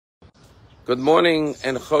Good morning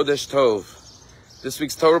and Chodesh Tov. This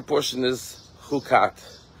week's Torah portion is Chukat.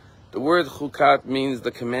 The word Chukat means the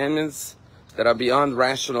commandments that are beyond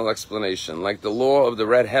rational explanation, like the law of the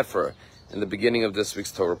red heifer in the beginning of this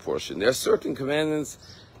week's Torah portion. There are certain commandments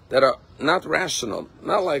that are not rational,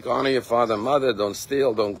 not like honor your father and mother, don't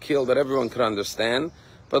steal, don't kill, that everyone can understand,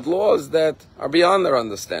 but laws that are beyond their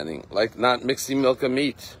understanding, like not mixing milk and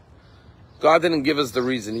meat. God didn't give us the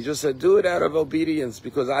reason. He just said, do it out of obedience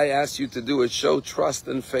because I asked you to do it. Show trust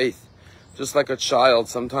and faith. Just like a child,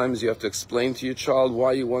 sometimes you have to explain to your child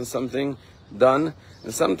why you want something done.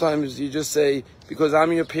 And sometimes you just say, because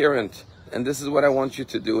I'm your parent and this is what I want you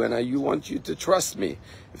to do and I want you to trust me.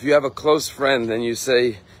 If you have a close friend and you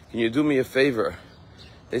say, can you do me a favor?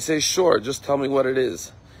 They say, sure, just tell me what it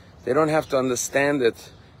is. They don't have to understand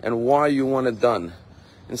it and why you want it done.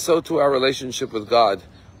 And so too our relationship with God.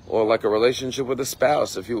 Or like a relationship with a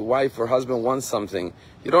spouse. If your wife or husband wants something,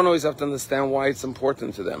 you don't always have to understand why it's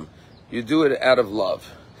important to them. You do it out of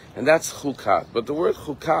love. And that's chukat. But the word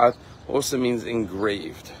chukat also means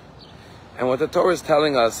engraved. And what the Torah is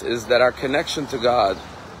telling us is that our connection to God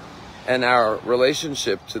and our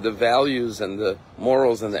relationship to the values and the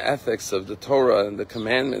morals and the ethics of the Torah and the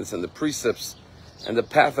commandments and the precepts and the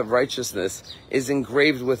path of righteousness is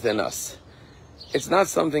engraved within us. It's not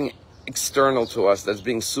something external to us that's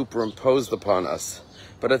being superimposed upon us,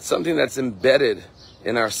 but it's something that's embedded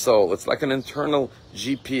in our soul. It's like an internal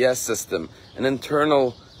G.P.S. system, an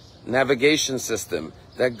internal navigation system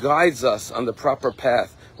that guides us on the proper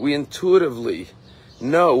path. We intuitively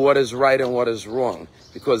know what is right and what is wrong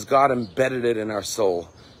because God embedded it in our soul.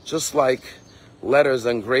 Just like letters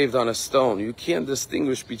engraved on a stone, you can't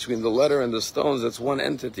distinguish between the letter and the stones. It's one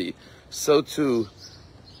entity. So too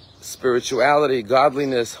spirituality,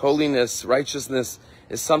 godliness, holiness, righteousness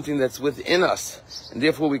is something that's within us, and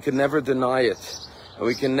therefore we can never deny it, and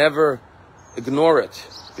we can never ignore it,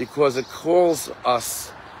 because it calls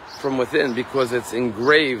us from within, because it's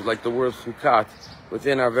engraved, like the word chukat,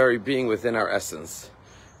 within our very being, within our essence.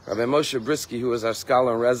 Rabbi Moshe Brisky, who was our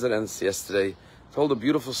scholar in residence yesterday, told a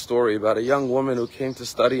beautiful story about a young woman who came to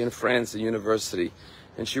study in France at university,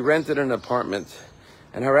 and she rented an apartment.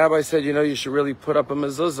 And her rabbi said, you know, you should really put up a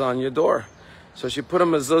mezuzah on your door. So she put a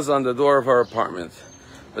mezuzah on the door of her apartment.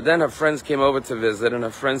 But then her friends came over to visit, and her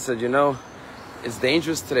friend said, you know, it's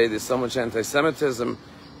dangerous today. There's so much anti-Semitism.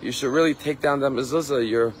 You should really take down that mezuzah.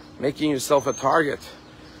 You're making yourself a target.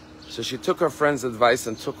 So she took her friend's advice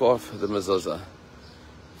and took off the mezuzah.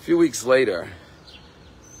 A few weeks later,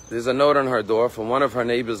 there's a note on her door from one of her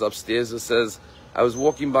neighbors upstairs that says, I was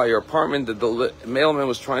walking by your apartment. The mailman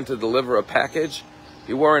was trying to deliver a package.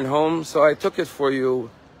 You weren't home, so I took it for you,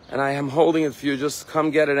 and I am holding it for you. Just come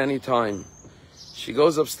get it any time. She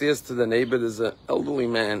goes upstairs to the neighbor. There's an elderly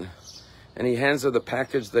man, and he hands her the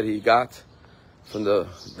package that he got from the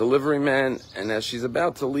delivery man, and as she's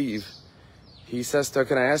about to leave, he says to her,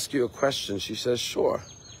 can I ask you a question? She says, sure.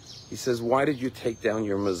 He says, why did you take down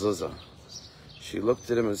your mezuzah? She looked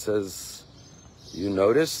at him and says, you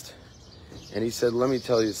noticed? And he said, let me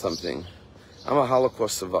tell you something. I'm a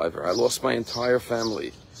Holocaust survivor. I lost my entire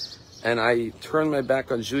family. And I turned my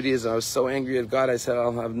back on Judaism. I was so angry at God, I said,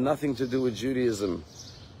 I'll have nothing to do with Judaism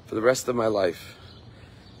for the rest of my life.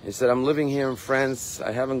 He said, I'm living here in France.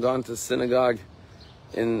 I haven't gone to synagogue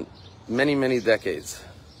in many, many decades.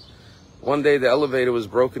 One day the elevator was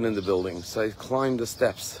broken in the building, so I climbed the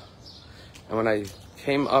steps. And when I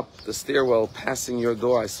came up the stairwell, passing your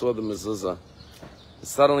door, I saw the mezuzah. And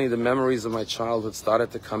suddenly the memories of my childhood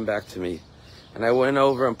started to come back to me. And I went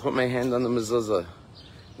over and put my hand on the mezuzah.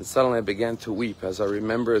 And suddenly I began to weep as I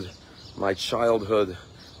remembered my childhood,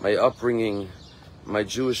 my upbringing, my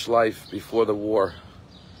Jewish life before the war.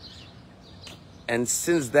 And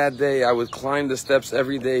since that day, I would climb the steps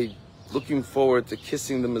every day, looking forward to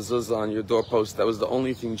kissing the mezuzah on your doorpost. That was the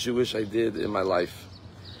only thing Jewish I did in my life.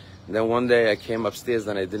 And then one day I came upstairs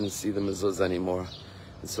and I didn't see the mezuzah anymore.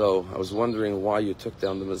 And so I was wondering why you took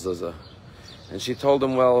down the mezuzah. And she told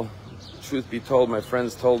him, well, truth be told, my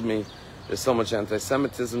friends told me there's so much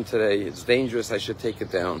anti-Semitism today, it's dangerous, I should take it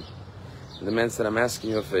down. And the man said, I'm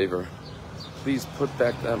asking you a favor. Please put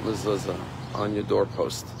back that mezuzah on your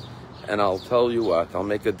doorpost. And I'll tell you what, I'll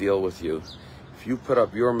make a deal with you. If you put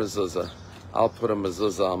up your mezuzah, I'll put a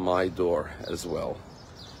mezuzah on my door as well.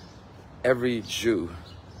 Every Jew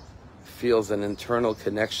feels an internal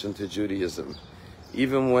connection to Judaism.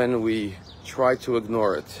 Even when we try to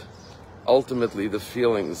ignore it, ultimately the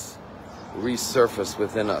feelings resurface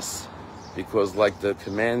within us, because like the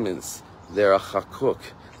commandments, they are chakuk,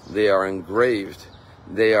 they are engraved,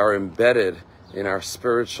 they are embedded in our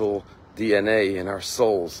spiritual DNA, in our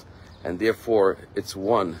souls, and therefore it's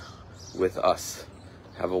one with us.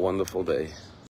 Have a wonderful day.